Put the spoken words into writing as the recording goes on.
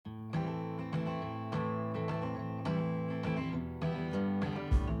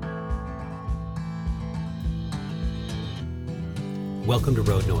Welcome to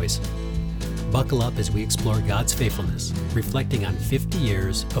Road Noise. Buckle up as we explore God's faithfulness, reflecting on 50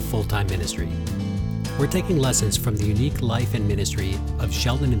 years of full-time ministry. We're taking lessons from the unique life and ministry of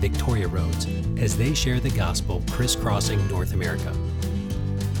Sheldon and Victoria Rhodes as they share the gospel crisscrossing North America.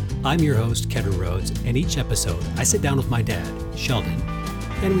 I'm your host, Kedra Rhodes, and each episode I sit down with my dad, Sheldon,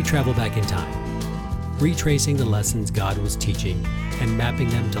 and we travel back in time, retracing the lessons God was teaching and mapping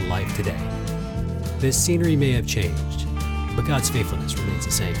them to life today. This scenery may have changed, but God's faithfulness remains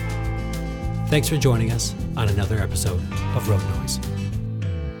the same. Thanks for joining us on another episode of Road Noise.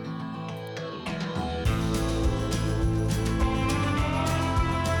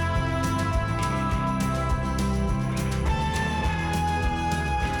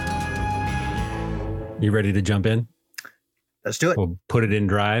 You ready to jump in? Let's do it. We'll put it in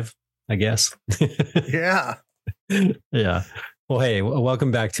drive, I guess. Yeah. Yeah. Well, hey,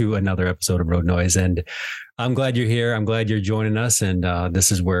 welcome back to another episode of Road Noise. And I'm glad you're here. I'm glad you're joining us. And this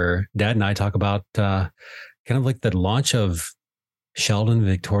is where Dad and I talk about kind of like the launch of Sheldon and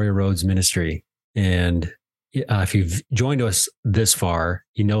Victoria Rhodes Ministry. And if you've joined us this far,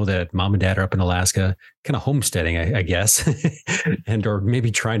 you know that Mom and Dad are up in Alaska, kind of homesteading, I guess, and or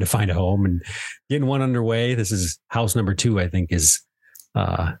maybe trying to find a home and getting one underway. This is house number 2, I think, is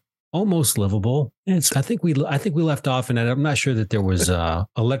almost livable. I think we left off, and I'm not sure that there was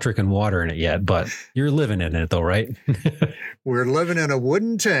electric and water in it yet, but you're living in it though, right? We're living in a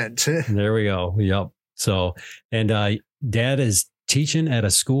wooden tent. There we go. Yep. So, and Dad is teaching at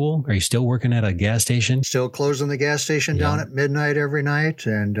a school. Are you still working at a gas station? Still closing the gas station down at midnight every night,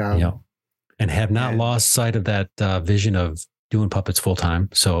 and and have not lost sight of that vision of doing puppets full time.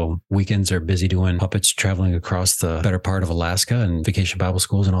 So weekends are busy doing puppets, traveling across the better part of Alaska and vacation Bible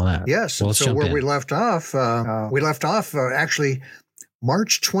schools and all that. Yes. Well, so where we left off actually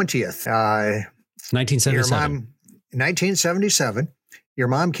March 20th, 1977. 1977. Your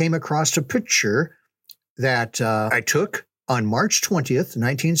mom came across a picture that I took on March 20th,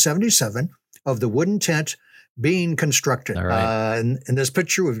 1977, of the wooden tent being constructed. All right. In this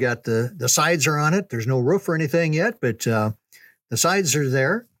picture, we've got the sides are on it. There's no roof or anything yet, but the sides are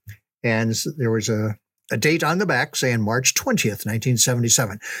there. And there was a date on the back saying March 20th,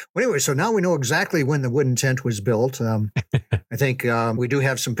 1977. Well, anyway, so now we know exactly when the wooden tent was built. I think we do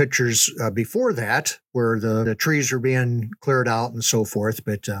have some pictures before that where the trees were being cleared out and so forth.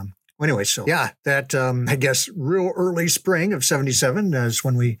 But anyway, so yeah, that I guess real early spring of 77 is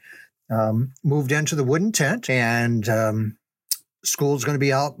when we moved into the wooden tent, and school's going to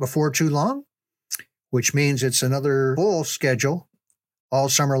be out before too long, which means it's another full schedule all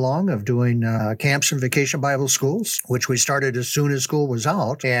summer long of doing camps and vacation Bible schools, which we started as soon as school was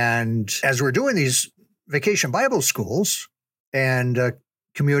out. And as we're doing these vacation Bible schools and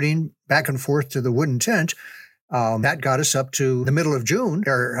commuting back and forth to the wooden tent, that got us up to the middle of July,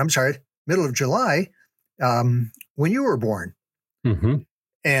 when you were born. Mm-hmm.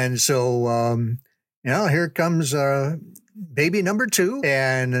 And so, here comes baby number 2,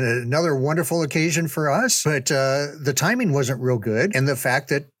 and another wonderful occasion for us. But the timing wasn't real good, and the fact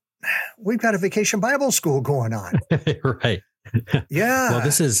that we've got a vacation Bible school going on. Right. Yeah. Well,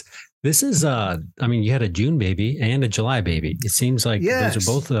 this is, you had a June baby and a July baby. It seems like those are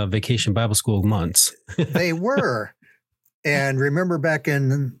both vacation Bible school months. They were. And remember back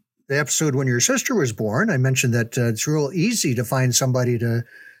in the episode when your sister was born, I mentioned that it's real easy to find somebody to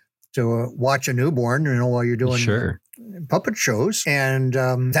watch a newborn, while you're doing puppet shows. And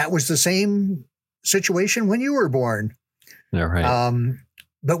that was the same situation when you were born. All right.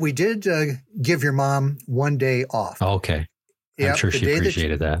 But we did give your mom one day off. Okay. I'm sure she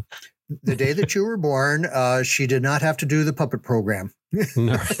appreciated that. The day that you were born, she did not have to do the puppet program.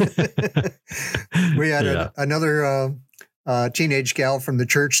 No. We had another teenage gal from the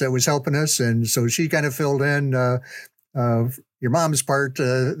church that was helping us, and so she kind of filled in your mom's part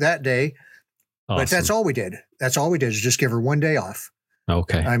that day. Awesome. But that's all we did. That's all we did, is just give her one day off.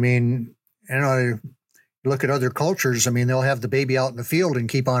 Okay. I mean, look at other cultures. I mean, they'll have the baby out in the field and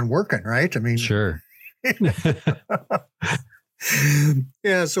keep on working, right? I mean, sure.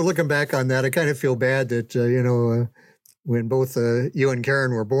 Yeah. So looking back on that, I kind of feel bad that when both you and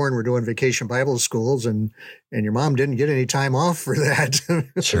Karen were born, we're doing vacation Bible schools, and your mom didn't get any time off for that.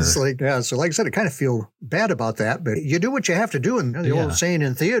 Sure. It's like, so like I said, I kind of feel bad about that, but you do what you have to do. And the old saying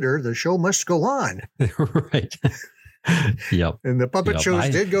in theater, the show must go on. Right. Yep. And the puppet shows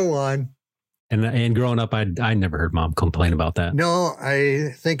did go on. And growing up, I never heard Mom complain about that. No,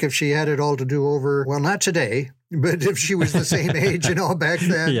 I think if she had it all to do over, well, not today, but if she was the same age back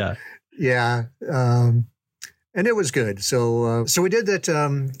then. Yeah. Yeah. And it was good. So we did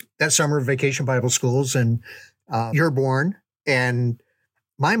that summer vacation Bible schools, and you're born And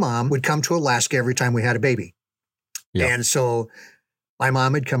my mom would come to Alaska every time we had a baby. Yep. And so my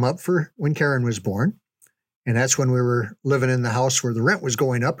mom had come up for when Karen was born. And that's when we were living in the house where the rent was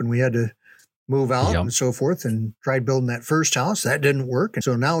going up and we had to move out and so forth, and tried building that first house. That didn't work. And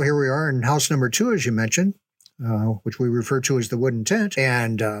so now here we are in house number 2, as you mentioned, which we refer to as the wooden tent.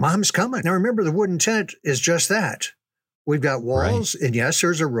 And Mom's coming. Now remember, the wooden tent is just that. We've got walls, and yes,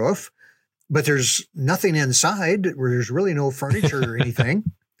 there's a roof, but there's nothing inside where there's really no furniture or anything.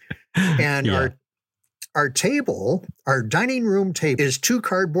 And our table, our dining room table, is 2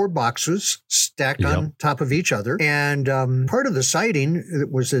 cardboard boxes stacked on top of each other. And part of the siding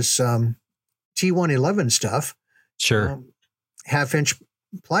was this T111 stuff. Sure. Half-inch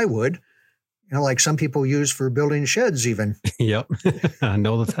plywood, like some people use for building sheds even. Yep. I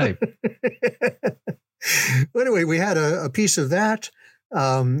know the type. Well, anyway, we had a piece of that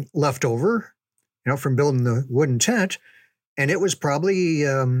left over, from building the wooden tent. And it was probably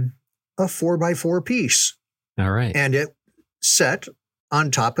a 4x4 piece. All right. And it set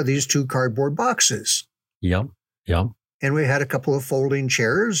on top of these 2 cardboard boxes. Yep. And we had a couple of folding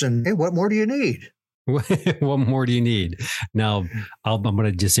chairs, and hey, what more do you need? What more do you need? Now, I'm going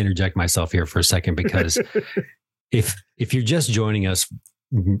to just interject myself here for a second, because if you're just joining us,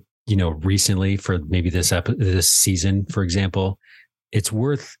 recently for maybe this season, for example, it's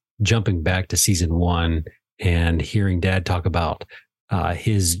worth jumping back to season 1 and hearing Dad talk about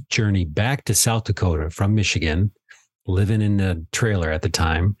his journey back to South Dakota from Michigan, living in a trailer at the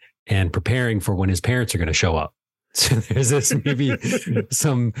time, and preparing for when his parents are going to show up. So there's this maybe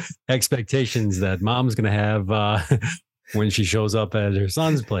some expectations that Mom's going to have when she shows up at her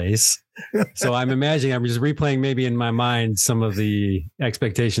son's place. So I'm just replaying maybe in my mind some of the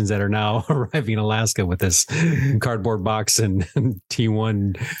expectations that are now arriving in Alaska with this cardboard box and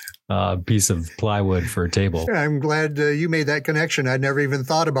T1 piece of plywood for a table. I'm glad you made that connection. I'd never even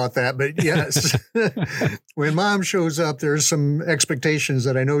thought about that, but yes, when Mom shows up, there's some expectations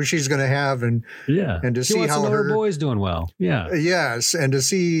that I know she's going to have, and to see how her boy's doing well. Yeah. Yes, and to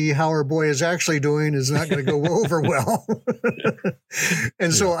see how her boy is actually doing is not going to go over well.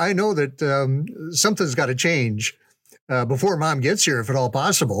 And so I know that something's got to change before Mom gets here, if at all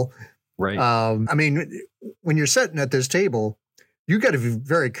possible. Right. I mean, when you're sitting at this table, you got to be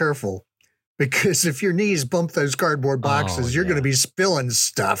very careful, because if your knees bump those cardboard boxes, you're going to be spilling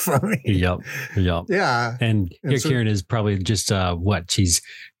stuff. I mean, Yep. Yeah. And here so, Karen is probably just, she's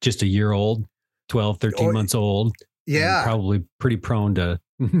just a year old, 12, 13 months old. Yeah. Probably pretty prone to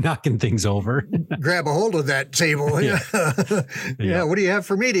knocking things over. Grab a hold of that table. Yeah. What do you have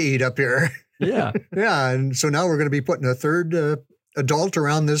for me to eat up here? Yeah. Yeah. And so now we're going to be putting a third adult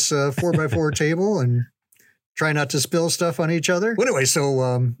around this 4x4 table and try not to spill stuff on each other. Well, anyway,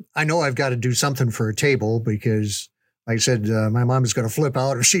 so I know I've got to do something for a table, because like I said, my mom is going to flip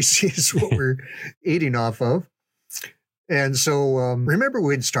out if she sees what we're eating off of. And so remember,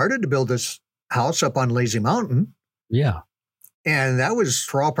 we'd started to build this house up on Lazy Mountain. Yeah. And that was,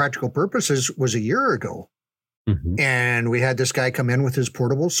 for all practical purposes, was a year ago. Mm-hmm. And we had this guy come in with his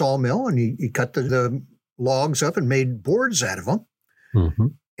portable sawmill, and he cut the logs up and made boards out of them. Mm-hmm.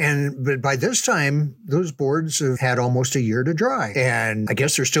 But by this time, those boards have had almost a year to dry. And I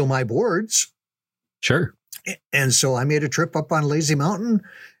guess they're still my boards. Sure. And so I made a trip up on Lazy Mountain,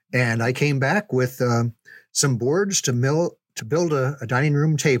 and I came back with some boards to build a dining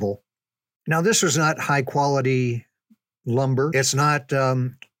room table. Now, this was not high quality lumber. It's not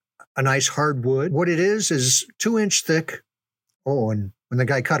a nice hardwood. What it is 2-inch thick. Oh, and when the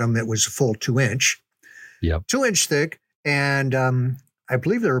guy cut them, it was a full 2-inch. Yep. 2-inch thick. And I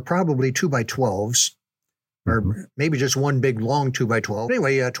believe there were probably 2x12s, or maybe just one big long 2x12.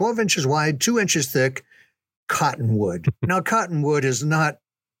 Anyway, 12 inches wide, 2 inches thick, cottonwood. Now, cottonwood is not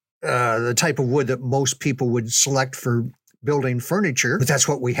the type of wood that most people would select for building furniture, but that's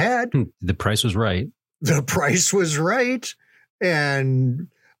what we had. The price was right. The price was right. And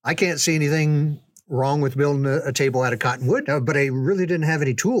I can't see anything wrong with building a table out of cottonwood, but I really didn't have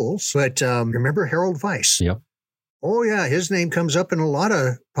any tools. But remember Harold Weiss? Yep. Oh, yeah. His name comes up in a lot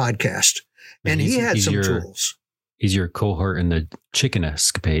of podcasts. And he had some tools. He's your cohort in the chicken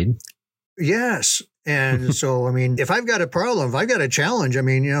escapade. Yes. And so, I mean, if I've got a problem, if I've got a challenge, I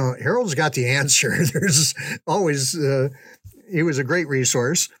mean, Harold's got the answer. There's always, he was a great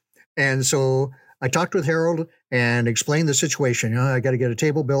resource. And so I talked with Harold and explained the situation. I got to get a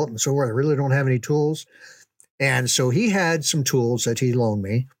table built, and so I really don't have any tools. And so he had some tools that he loaned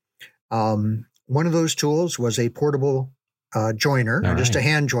me. One of those tools was a portable joiner, just a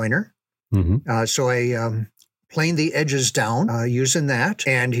hand joiner. Mm-hmm. So I planed the edges down using that.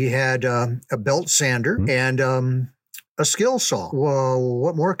 And he had a belt sander and a skill saw. Well,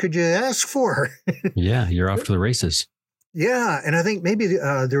 what more could you ask for? Yeah, you're off to the races. Yeah, and I think maybe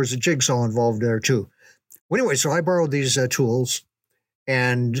there was a jigsaw involved there too. Well, anyway, so I borrowed these tools,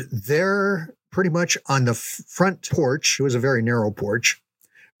 and they're pretty much on the front porch. It was a very narrow porch,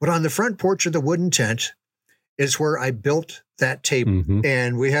 but on the front porch of the wooden tent is where I built that table. Mm-hmm.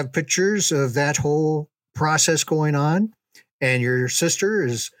 And we have pictures of that whole process going on. And your sister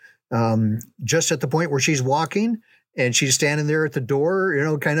is just at the point where she's walking, and she's standing there at the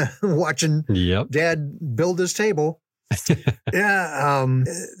door, kind of watching Dad build this table. Yeah.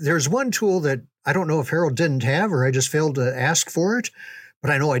 There's one tool that I don't know if Harold didn't have, or I just failed to ask for it,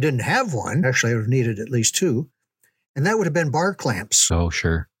 but I know I didn't have one. Actually, I would have needed at least two. And that would have been bar clamps. Oh,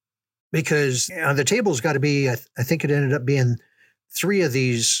 sure. Because the table's got to be, I think it ended up being 3 of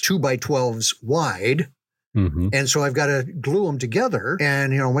these 2x12s wide. Mm-hmm. And so I've got to glue them together.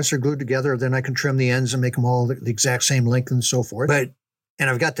 And, once they're glued together, then I can trim the ends and make them all the exact same length and so forth. And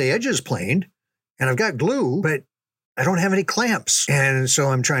I've got the edges planed, and I've got glue, but I don't have any clamps. And so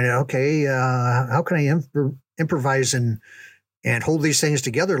I'm trying to, how can I improvise and hold these things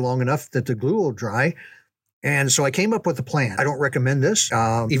together long enough that the glue will dry? And so I came up with a plan. I don't recommend this,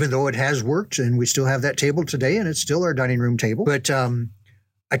 even though it has worked, and we still have that table today, and it's still our dining room table. But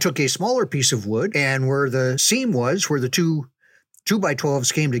I took a smaller piece of wood, and where the seam was, where the two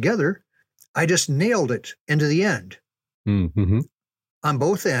 2x12s came together, I just nailed it into the end on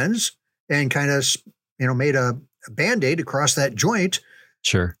both ends, and kind of, made a Band-Aid across that joint.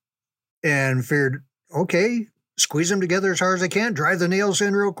 Sure. And figured, okay, squeeze them together as hard as I can, drive the nails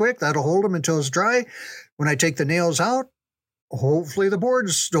in real quick. That'll hold them until it's dry. When I take the nails out, hopefully the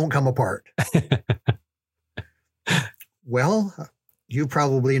boards don't come apart. Well, you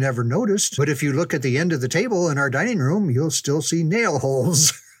probably never noticed, but if you look at the end of the table in our dining room, you'll still see nail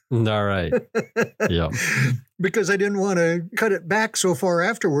holes. All right. Yeah. Because I didn't want to cut it back so far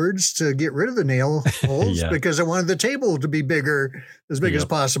afterwards to get rid of the nail holes because I wanted the table to be bigger, as big as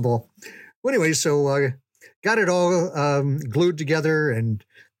possible. Well, anyway, so got it all glued together,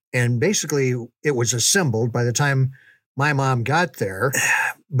 and basically it was assembled by the time my mom got there.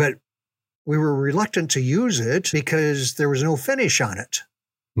 But we were reluctant to use it because there was no finish on it.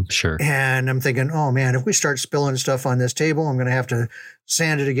 Sure. And I'm thinking, oh man, if we start spilling stuff on this table, I'm going to have to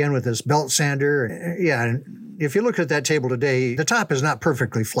sand it again with this belt sander. Yeah. And if you look at that table today, the top is not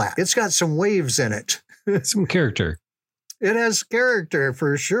perfectly flat. It's got some waves in it. Some character. It has character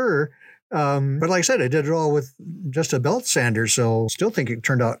for sure. But like I said, I did it all with just a belt sander. So still think it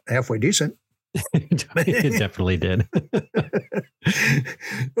turned out halfway decent. It definitely did.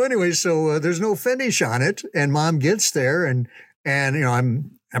 Well, anyway, so there's no finish on it, and Mom gets there, and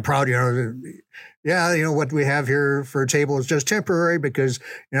I'm proud, what we have here for a table is just temporary because,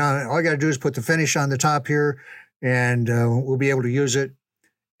 all I got to do is put the finish on the top here, and we'll be able to use it.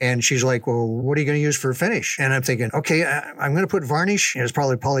 And she's like, well, what are you going to use for a finish? And I'm thinking, okay, I'm going to put varnish, it's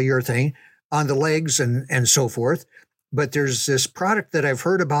probably polyurethane, on the legs and so forth. But there's this product that I've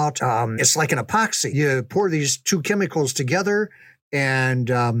heard about. It's like an epoxy. You pour these two chemicals together, and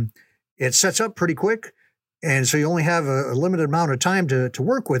it sets up pretty quick. And so you only have a limited amount of time to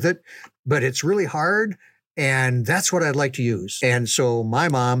work with it, but it's really hard. And that's what I'd like to use. And so my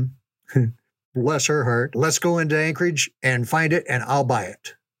mom, bless her heart, let's go into Anchorage and find it, and I'll buy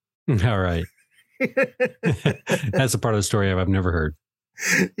it. All right. That's a part of the story I've never heard.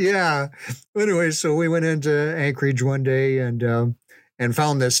 Yeah. Anyway, so we went into Anchorage one day and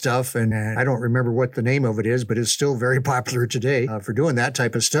found this stuff. And I don't remember what the name of it is, but it's still very popular today for doing that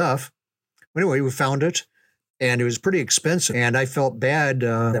type of stuff. Anyway, we found it, and it was pretty expensive. And I felt bad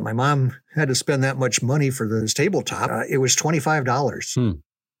that my mom had to spend that much money for this tabletop. It was $25.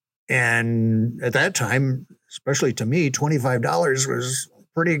 And at that time, especially to me, $25 was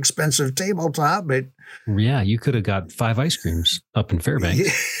pretty expensive tabletop, but yeah, you could have got 5 ice creams up in Fairbanks.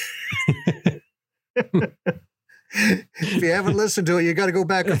 If you haven't listened to it, you got to go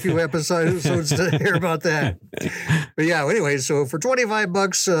back a few episodes to hear about that. But yeah, anyway, so for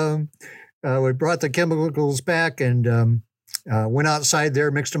 $25, we brought the chemicals back and went outside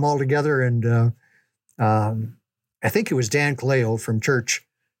there, mixed them all together, and I think it was Dan Kaleo from church.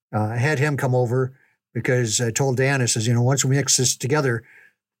 I had him come over because I told Dan, I says, once we mix this together,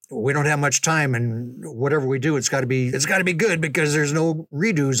 we don't have much time, and whatever we do, it's got to be good because there's no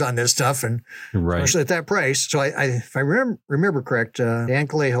redos on this stuff, and especially at that price. So if I remember correct, Dan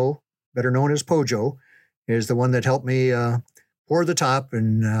Kaleo, better known as Pojo, is the one that helped me pour the top,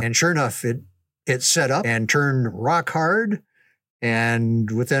 and sure enough, it set up and turned rock hard,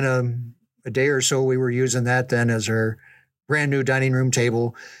 and within a day or so, we were using that then as our brand new dining room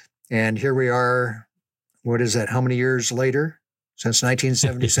table, and here we are. what is that? How many years later? Since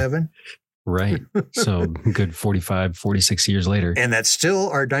 1977? Right. So good 45, 46 years later. And that's still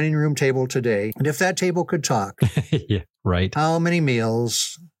our dining room table today. And if that table could talk, Yeah, right. how many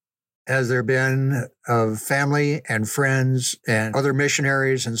meals has there been of family and friends and other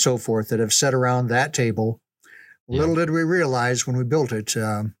missionaries and so forth that have sat around that table? Little did we realize when we built it,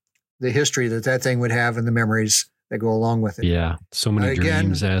 the history that thing would have and the memories that go along with it. Yeah. So many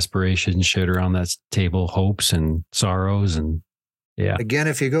dreams, aspirations shared around that table, hopes and sorrows. And yeah. Again,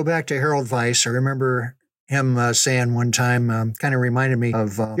 if you go back to Harold Weiss, I remember him saying one time, kind of reminded me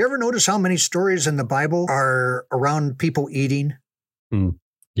of, you ever notice how many stories in the Bible are around people eating?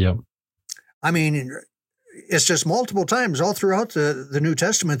 Yep. I mean, it's just multiple times all throughout the New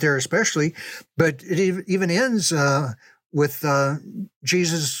Testament there especially, but it even ends with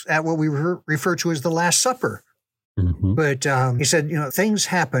Jesus at what we refer to as the Last Supper. Mm-hmm. But he said, things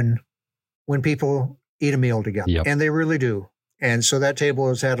happen when people eat a meal together, and they really do. And so that table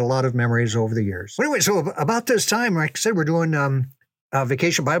has had a lot of memories over the years. Anyway, so about this time, like I said, we're doing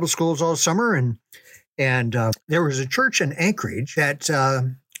vacation Bible schools all summer, and there was a church in Anchorage that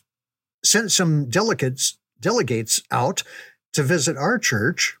sent some delegates out to visit our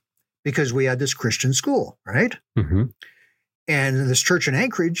church because we had this Christian school, right? Mm-hmm. And this church in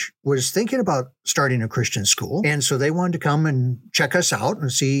Anchorage was thinking about starting a Christian school. And so they wanted to come and check us out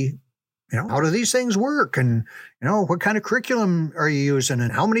and see, how do these things work? And, what kind of curriculum are you using?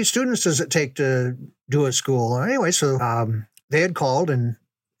 And how many students does it take to do a school? Anyway, so they had called and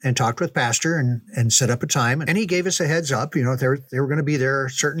talked with Pastor and set up a time. And he gave us a heads up, they were going to be there a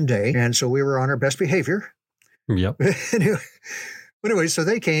certain day. And so we were on our best behavior. Yep. Anyway, so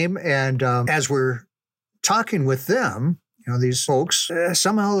they came, and as we're talking with them, these folks,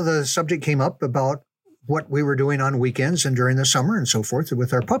 somehow the subject came up about what we were doing on weekends and during the summer and so forth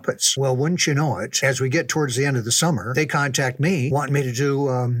with our puppets. Well, wouldn't you know it, as we get towards the end of the summer, they contact me, wanting me to do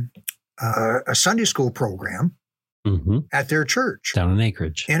a Sunday school program at their church. Down in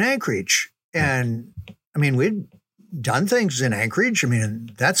Anchorage. And, we'd done things in Anchorage.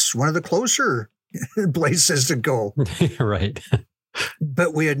 That's one of the closer places to go. Right.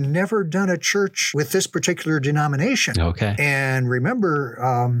 But we had never done a church with this particular denomination. Okay. And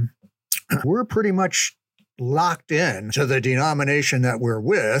remember, we're pretty much locked in to the denomination that we're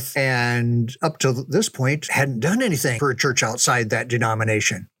with. And up to this point, hadn't done anything for a church outside that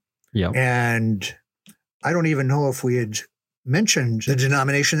denomination. Yeah. And I don't even know if we had mentioned the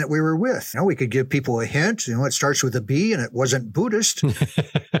denomination that we were with. We could give people a hint. It starts with a B and it wasn't Buddhist.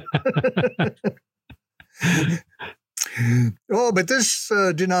 Oh, but this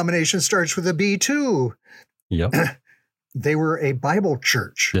denomination starts with a B too. Yep. They were a Bible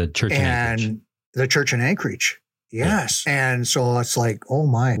church. The church in Anchorage. The church in Anchorage. Yes. Yeah. And so it's like, oh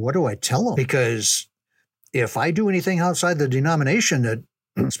my, what do I tell them? Because if I do anything outside the denomination, that,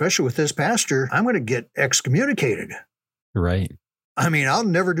 especially with this pastor, I'm going to get excommunicated. Right. I'll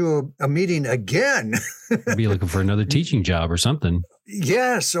never do a meeting again. Be looking for another teaching job or something.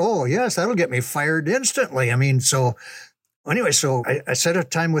 Yes. Oh, yes. That'll get me fired instantly. So I set a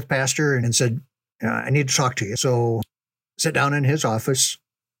time with Pastor and said, I need to talk to you. So sit down in his office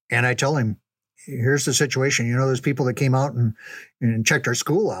and I tell him, here's the situation. Those people that came out and checked our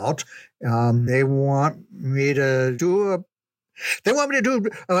school out, they want me to do a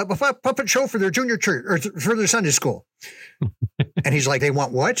puppet show for their junior church or for their Sunday school. And he's like, they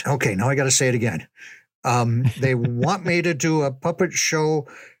want what? Okay, now I got to say it again. They want me to do a puppet show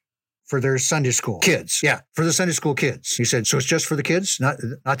for their Sunday school kids. Yeah, for the Sunday school kids. He said, so it's just for the kids, not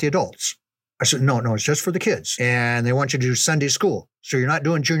the adults. I said, no, it's just for the kids. And they want you to do Sunday school. So you're not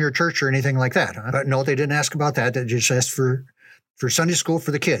doing junior church or anything like that. Huh? But no, they didn't ask about that. They just asked for Sunday school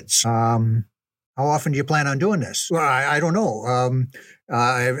for the kids. How often do you plan on doing this? Well, I don't know.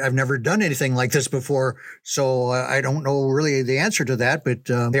 I've never done anything like this before, so I don't know really the answer to that. But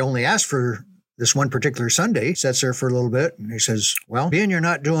they only asked for this one particular Sunday. Sits there for a little bit, and he says, well, being you're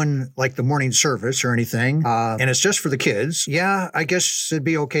not doing like the morning service or anything, and it's just for the kids, yeah, I guess it'd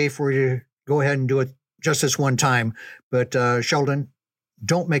be okay for you to go ahead and do it just this one time. But Sheldon,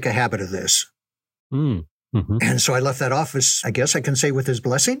 don't make a habit of this. Mm-hmm. And so I left that office, I guess I can say, with his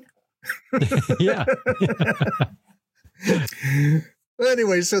blessing. Yeah.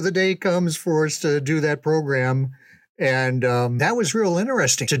 Anyway, so the day comes for us to do that program. And that was real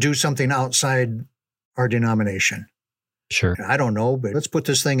interesting to do something outside our denomination. Sure. I don't know, but let's put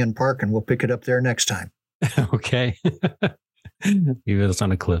this thing in park and we'll pick it up there next time. Okay. You us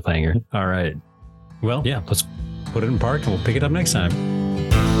on a cliffhanger. All right. Well, yeah, let's put it in park and we'll pick it up next time.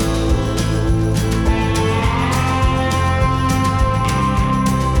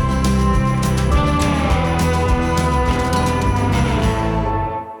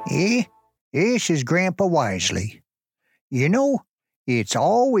 This is Grandpa Wisely. You know, it's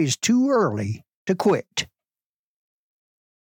always too early to quit.